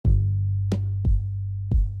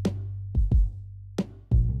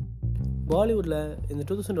பாலிவுட்டில் இந்த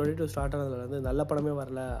 2022 ஸ்டார்ட் ஆனதுல வந்து நல்ல படமே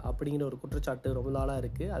வரல அப்படிங்கிற ஒரு குற்றச்சாட்டு ரொம்ப நாளாக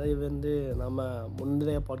இருக்குது. அதை வந்து நம்ம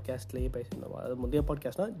முந்தைய பாட்காஸ்ட்லேயே பேசியிருந்தோம். அது முந்தைய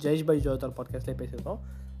பாட்காஸ்ட்னால் ஜெய்ஷ் பை ஜோதார் பாட்காஸ்ட்லேயே பேசியிருந்தோம்.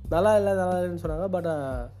 நல்லா இல்லைன்னு சொன்னாங்க. பட்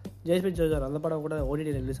ஜெய்ஷ் பை ஜோதார் அந்த படம் கூட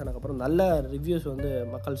ஓடிடியில் ரிலீஸ் ஆனதுக்கப்புறம் நல்ல ரிவ்யூஸ் வந்து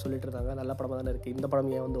மக்கள் சொல்லிட்டு இருந்தாங்க. நல்ல படமாக தானே இருக்குது, இந்த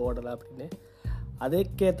படம் ஏன் வந்து ஓடலை அப்படின்னு.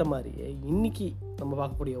 அதுக்கேற்ற மாதிரியே இன்றைக்கி நம்ம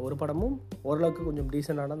பார்க்கக்கூடிய ஒரு படமும் ஓரளவுக்கு கொஞ்சம்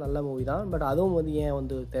டீசெண்டான நல்ல மூவி தான். பட் அதுவும் வந்து ஏன்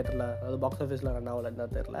வந்து தேட்டரில், அதாவது பாக்ஸ் ஆஃபீஸில் ரன் ஆகலைன்னு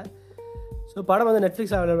தான் தெரில. ஸோ படம் வந்து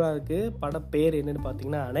நெட்ஃப்ளிக்ஸ் அவைலபிளாக இருக்குது. படம் பேர் என்னென்னு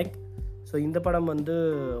பார்த்தீங்கன்னா அனெக். ஸோ இந்த படம் வந்து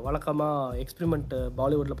வழக்கமாக எக்ஸ்பிரிமெண்ட்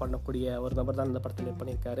பாலிவுட்டில் பண்ணக்கூடிய ஒரு நபர் தான் இந்த படத்தில்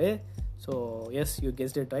பண்ணியிருக்காரு. So yes, you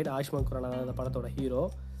guessed it right, Ayushmann Khurrana தான் இந்த படத்தோட ஹீரோ.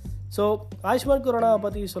 ஸோ ஆயுஷ்மான் குரானாவை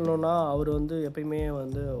பற்றி சொல்லணுன்னா, அவர் வந்து எப்பயுமே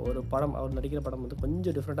வந்து ஒரு படம், அவர் நடிக்கிற படம் வந்து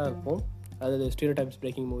கொஞ்சம் டிஃப்ரெண்ட்டாக இருக்கும். அதாவது ஸ்டீரியோடைப்ஸ்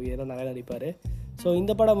பிரேக்கிங் மூவி எல்லாம் நிறையா நடிப்பார். ஸோ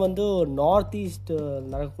இந்த படம் வந்து நார்த் ஈஸ்ட்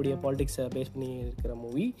நடக்கக்கூடிய பாலிடிக்ஸை பேஸ் பண்ணி இருக்கிற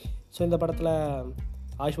மூவி. ஸோ இந்த படத்தில்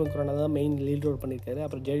ஆயுஷ்மான் குரானா தான் மெயின் லீட் ரோல் பண்ணியிருக்காரு.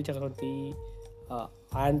 அப்புறம் ஜெய் சக்கரவர்த்தி,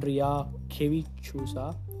 ஆண்ட்ரியா கெவிச்சூசா,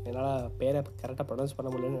 என்னால் பேரை கரெக்டாக ப்ரொனவுன்ஸ் பண்ண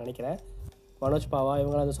முடியலன்னு நினைக்கிறேன், மனோஜ் பாவா,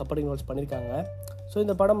 இவங்களாம் வந்து சப்போர்ட்டிங் ரோல்ஸ் பண்ணியிருக்காங்க. ஸோ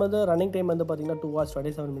இந்த படம் வந்து ரன்னிங் டைம் வந்து பார்த்திங்கன்னா 2 hours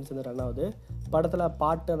 27 minutes வந்து ரன் ஆகுது. படத்தில்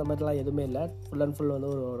பாட்டு அந்த மாதிரிலாம் எதுவுமே இல்லை. ஃபுல் அண்ட் ஃபுல்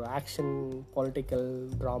வந்து ஒரு ஆக்ஷன் பொலிட்டிக்கல்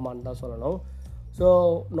ட்ராமான்னு தான் சொல்லணும். ஸோ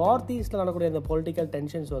நார்த் ஈஸ்ட்டில் நடக்கக்கூடிய அந்த பொலிட்டிக்கல்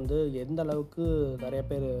டென்ஷன்ஸ் வந்து எந்த அளவுக்கு நிறைய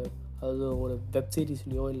பேர், அதாவது ஒரு வெப்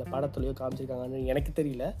சீரிஸ்லையோ இல்லை படத்துலையோ காமிச்சிருக்காங்கன்னு எனக்கு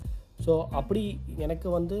தெரியல. ஸோ அப்படி எனக்கு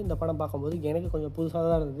வந்து இந்த படம் பார்க்கும்போது எனக்கு கொஞ்சம் புதுசாக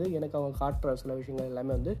தான் இருந்தது. எனக்கு அவங்க காட்டுற சில விஷயங்கள்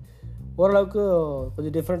எல்லாமே வந்து ஓரளவுக்கு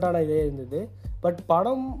கொஞ்சம் டிஃப்ரெண்ட்டான இதே இருந்தது. பட்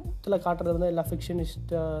படத்தில் காட்டுறது வந்து எல்லாம்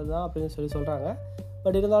ஃபிக்ஷனிஸ்டாக தான் அப்படின்னு சொல்கிறாங்க.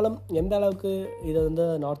 பட் இருந்தாலும் எந்த அளவுக்கு இதை வந்து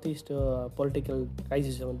நார்த் ஈஸ்ட் பொலிட்டிக்கல்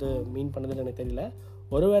க்ரைசிஸை வந்து மீன் பண்ணதுன்னு எனக்கு தெரியல.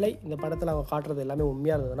 ஒருவேளை இந்த படத்தில் அவங்க காட்டுறது எல்லாமே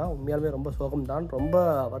உண்மையாக இருந்ததுன்னா உண்மையாலுமே ரொம்ப சோகம்தான், ரொம்ப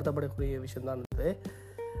வருத்தப்படக்கூடிய விஷயம்தான் இருந்தது.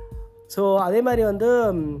 ஸோ அதே மாதிரி வந்து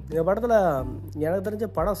இந்த படத்தில் எனக்கு தெரிஞ்ச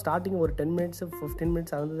படம் ஸ்டார்டிங் ஒரு 10 minutes 15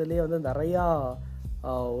 minutes இருந்ததுலேயே வந்து நிறையா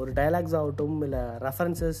ஒரு டைலாக்ஸ் ஆகட்டும், இல்லை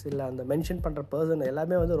ரெஃபரன்சஸ், இல்லை அந்த மென்ஷன் பண்ணுற பர்சன்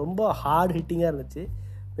எல்லாமே வந்து ரொம்ப ஹார்ட் ஹிட்டிங்காக இருந்துச்சு.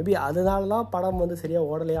 மேபி அதனால தான் படம் வந்து சரியாக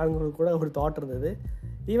ஓடலையாங்கிறது கூட ஒரு தாட் இருந்தது.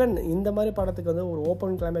 ஈவன் இந்த மாதிரி படத்துக்கு வந்து ஒரு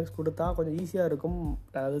ஓப்பன் கிளைமேக்ஸ் கொடுத்தா கொஞ்சம் ஈஸியாக இருக்கும்,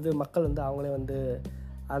 அதாவது மக்கள் வந்து அவங்களே வந்து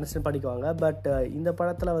அண்டர்ஸ்டாண்ட் பண்ணிக்குவாங்க. பட் இந்த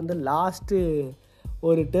படத்தில் வந்து லாஸ்ட்டு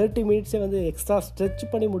ஒரு 30 minutes வந்து எக்ஸ்ட்ரா ஸ்ட்ரெச்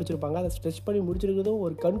பண்ணி முடிச்சிருப்பாங்க. அதை ஸ்ட்ரெச் பண்ணி முடிச்சிருக்கிறதும்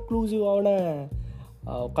ஒரு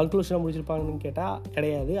கன்க்ளூஷனாக முடிச்சிருப்பாங்கன்னு கேட்டால்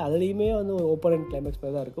கிடையாது. அதுலேயுமே வந்து ஒரு ஓப்பன் அண்ட் கிளைமேக்ஸ்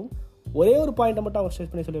மாதிரி தான் இருக்கும். ஒரே ஒரு பாயிண்ட்டை மட்டும் அவங்க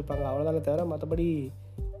ஸ்ட்ரெச் பண்ணி சொல்லியிருப்பாங்க, அவ்வளோதானே தவிர மற்றபடி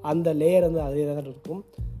அந்த லேயர் வந்து அதே தான் இருக்கும்.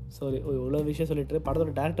 ஸோ இவ்வளோ விஷயம் சொல்லிட்டு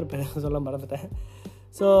படத்தோட டேரக்டர் பேர் சொல்ல மறந்துட்டேன்.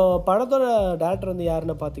 ஸோ படத்தோட டேரக்டர் வந்து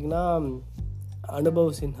யாருன்னு பார்த்தீங்கன்னா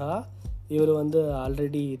அனுபவ் சின்ஹா. இவர் வந்து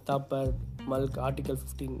ஆல்ரெடி தாப்பர், மல்க், ஆர்டிகல்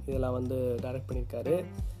 15 இதெல்லாம் வந்து டைரக்ட் பண்ணியிருக்காரு.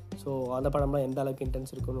 ஸோ அந்த படம்லாம் எந்த அளவுக்கு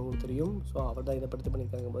இன்டென்ஸ் இருக்குன்னு உங்களுக்கு தெரியும். ஸோ அவர் தான் இதை படுத்து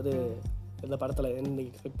பண்ணியிருக்காங்க போது இந்த படத்தில் என்ன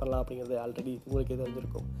எக்ஸ்பெக்ட் பண்ணலாம் அப்படிங்கிறது ஆல்ரெடி உங்களுக்கு எது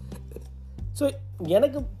வந்துருக்கும். ஸோ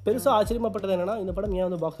எனக்கு பெருசாக ஆச்சரியப்பட்டது என்னென்னா, இந்த படம் ஏன்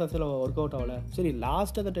வந்து பாக்ஸ் ஆஃபீஸில் ஒர்க் அவுட் ஆகலை. சரி,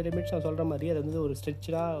 லாஸ்ட் அந்த 10 minutes நான் சொல்கிற மாதிரி அது வந்து ஒரு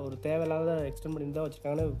ஸ்ட்ரெச்சாக ஒரு தேவையில்லாத எக்ஸ்டெண்ட் பண்ணி தான்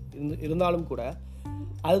வச்சுருக்காங்கன்னு இருந்தாலும் கூட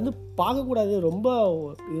அது வந்து பார்க்கக்கூடாது, ரொம்ப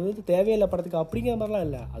இது வந்து தேவையில்லை படத்துக்கு அப்படிங்கிற மாதிரிலாம்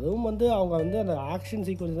இல்லை. அதுவும் வந்து அவங்க வந்து அந்த ஆக்ஷன்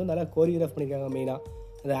சீக்வன்ஸ் வந்து நல்லா கோரியோகிராஃப் பண்ணியிருக்காங்க. மெயினாக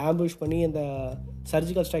அந்த ஆம்புஷ் பண்ணி அந்த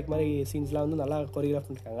சர்ஜிக்கல் ஸ்ட்ரைக் மாதிரி சீன்ஸ்லாம் வந்து நல்லா கோரியோகிராஃப்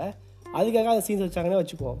பண்ணியிருக்காங்க. அதுக்காக அந்த சீன்ஸ் வச்சாங்கன்னே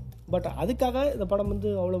வச்சுக்குவோம். பட் அதுக்காக இந்த படம் வந்து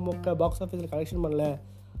அவ்வளோ பாக்ஸ் ஆஃபீஸில் கலெக்ஷன் பண்ணல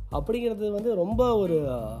அப்படிங்கிறது வந்து ரொம்ப ஒரு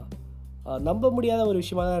நம்ப முடியாத ஒரு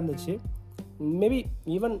விஷயமாக தான் இருந்துச்சு. மேபி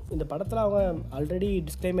ஈவன் இந்த படத்தில் அவங்க ஆல்ரெடி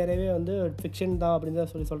டிஸ்க்ளைமரவே வந்து ஃபிக்ஷன் தான் அப்படின்னு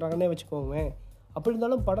தான் சொல்கிறாங்கன்னே வச்சுக்கோங்க. அப்படி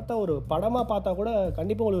இருந்தாலும் படத்தை ஒரு படமாக பார்த்தா கூட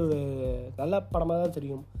கண்டிப்பாக ஒரு நல்ல படமாக தான்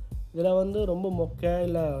தெரியும். இதில் வந்து ரொம்ப மொக்கை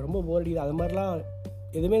இல்லை ரொம்ப போர் அடிக்குது அது மாதிரிலாம்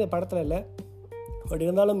எதுவுமே இந்த படத்தில் இல்லை. பட்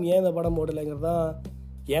இருந்தாலும் ஏன் இந்த படம் ஓடலைங்கிறது தான்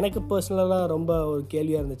எனக்கு பர்சனலாக ரொம்ப ஒரு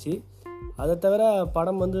கேள்வியாக இருந்துச்சு. அதை தவிர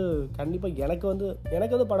படம் வந்து கண்டிப்பாக எனக்கு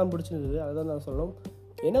வந்து படம் பிடிச்சிருந்தது. அதுதான் நான் சொல்லணும்.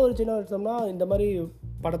 என்ன ஒரு சின்ன வருஷம்னா, இந்த மாதிரி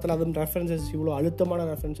படத்தில் அதுவும் ரெஃபரன்சஸ், இவ்வளோ அழுத்தமான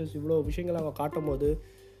ரெஃபரன்சஸ், இவ்வளோ விஷயங்களை அவங்க காட்டும் போது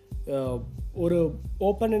ஒரு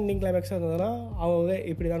ஓப்பன் எண்டிங் கிளைமேக்ஸாக இருந்ததுன்னா அவங்க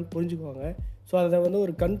இப்படி தான் புரிஞ்சுக்குவாங்க. ஸோ அதை வந்து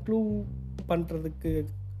ஒரு கன்க்ளூட் பண்ணுறதுக்கு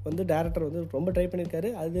வந்து டேரக்டர் வந்து ரொம்ப ட்ரை பண்ணியிருக்காரு.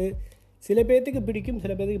 அது சில பேர்த்துக்கு பிடிக்கும்,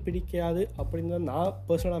 சில பேர்த்துக்கு பிடிக்காது அப்படின்னு தான் நான்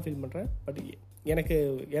பர்சனலாக ஃபீல் பண்ணுறேன். பட்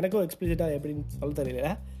எனக்கும் எக்ஸ்பிளிசிட்டாக எப்படின்னு சொல்ல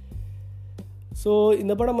தெரியல. ஸோ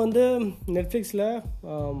இந்த படம் வந்து நெட்ஃப்ளிக்ஸில்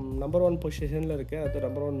நம்பர் 1 பொசிஷனில் இருக்குது. அது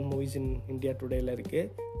நம்பர் 1 மூவிஸ் இன் இந்தியா டுடேயில் இருக்குது.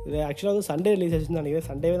 இது ஆக்சுவலாக வந்து சண்டே ரிலீஸ் ஆச்சுன்னு நினைக்கிறேன்.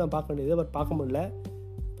 சண்டேவே தான் பார்க்க வேண்டியது, பட் பார்க்க முடியல,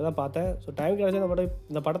 இப்போ தான் பார்த்தேன். ஸோ டைம் கிடைச்சா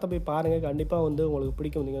இந்த படத்தை போய் பாருங்கள், கண்டிப்பாக வந்து உங்களுக்கு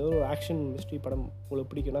பிடிக்கும். நீங்கள் ஒரு ஆக்ஷன் மிஸ்ட்ரி படம்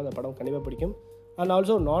உங்களுக்கு பிடிக்கும்னா அந்த படம் கண்டிப்பாக பிடிக்கும். அண்ட்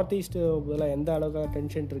ஆல்சோ நார்த் ஈஸ்ட் இதெல்லாம் எந்த அளவுக்கு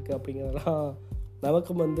டென்ஷன் இருக்குது அப்படிங்கிறதெல்லாம்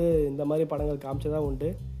நமக்கும் வந்து இந்த மாதிரி படங்கள் காமிச்சு தான் உண்டு.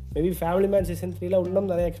 மேபி ஃபேமிலி மேன் சீசன் 3 இன்னும்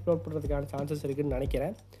நிறைய எக்ஸ்ப்ளோர் பண்ணுறதுக்கான சான்சஸ் இருக்குதுன்னு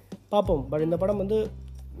நினைக்கிறேன். பார்ப்போம். பட் இந்த படம் வந்து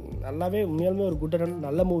நல்லாவே உண்மையாலுமே ஒரு குட் அண்ட்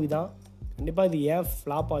நல்ல மூவி தான். கண்டிப்பாக இது ஏன்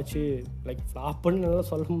ஃப்ளாப் ஆச்சு, லைக் ஃப்ளாப்புன்னு நல்லா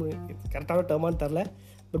சொல்ல முடியும், கரெக்டான டேர்மான்னு தெரில.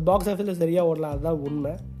 பட் பாக்ஸ் ஆஃபீஸில் சரியாக ஓடலாம், அதுதான்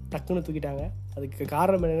உண்மை. டக்குன்னு தூக்கிட்டாங்க. அதுக்கு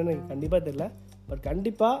காரணம் என்னென்னு எனக்கு கண்டிப்பாக தெரில. பட்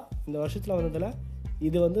கண்டிப்பாக இந்த வருஷத்தில் வந்ததில்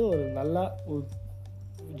இது வந்து ஒரு நல்லா ஒரு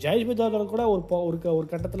ஜெயிஷ் பஜாஜ் கூட ஒரு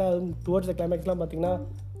கட்டத்தில் டுவர்ட்ஸ் த கிளைமேக்ஸ்லாம் பார்த்திங்கன்னா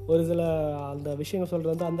ஒரு சில அந்த விஷயங்கள்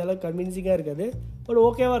சொல்கிறது வந்து அந்தளவுக்கு கன்வின்சிங்காக இருக்காது, பட்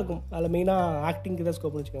ஓகேவாக இருக்கும். அதில் மெயினாக ஆக்டிங்க்கு தான்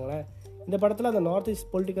ஸ்கோப்னு வச்சுக்கோங்களேன். இந்த படத்தில் அந்த நார்த் ஈஸ்ட்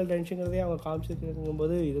பொலிட்டிக்கல் டென்ஷனுங்கிறதே அவங்க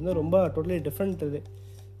காமிச்சிருக்கும்போது இது வந்து ரொம்ப டோட்டலி டிஃப்ரெண்ட் இது.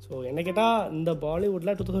 ஸோ என்ன கேட்டால் இந்த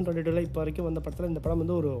பாலிவுட்டில் 2022 இப்போ வரைக்கும் வந்த படத்தில் இந்த படம்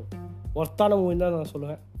வந்து ஒரு ஒர்த்தான மூவின்னு தான் நான்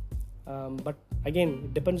சொல்லுவேன். But again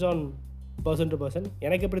depends on person to person.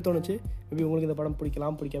 எனக்கு எப்படி தோணுச்சு, மேபி உங்களுக்கு இந்த படம்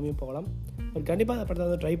பிடிக்கலாம், பிடிக்காமையும் போகலாம். பட் கண்டிப்பாக அந்த படத்தை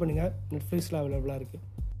வந்து ட்ரை பண்ணுங்கள். நெட்ஃப்ளிக்ஸில் அவைலபிளாக இருக்குது.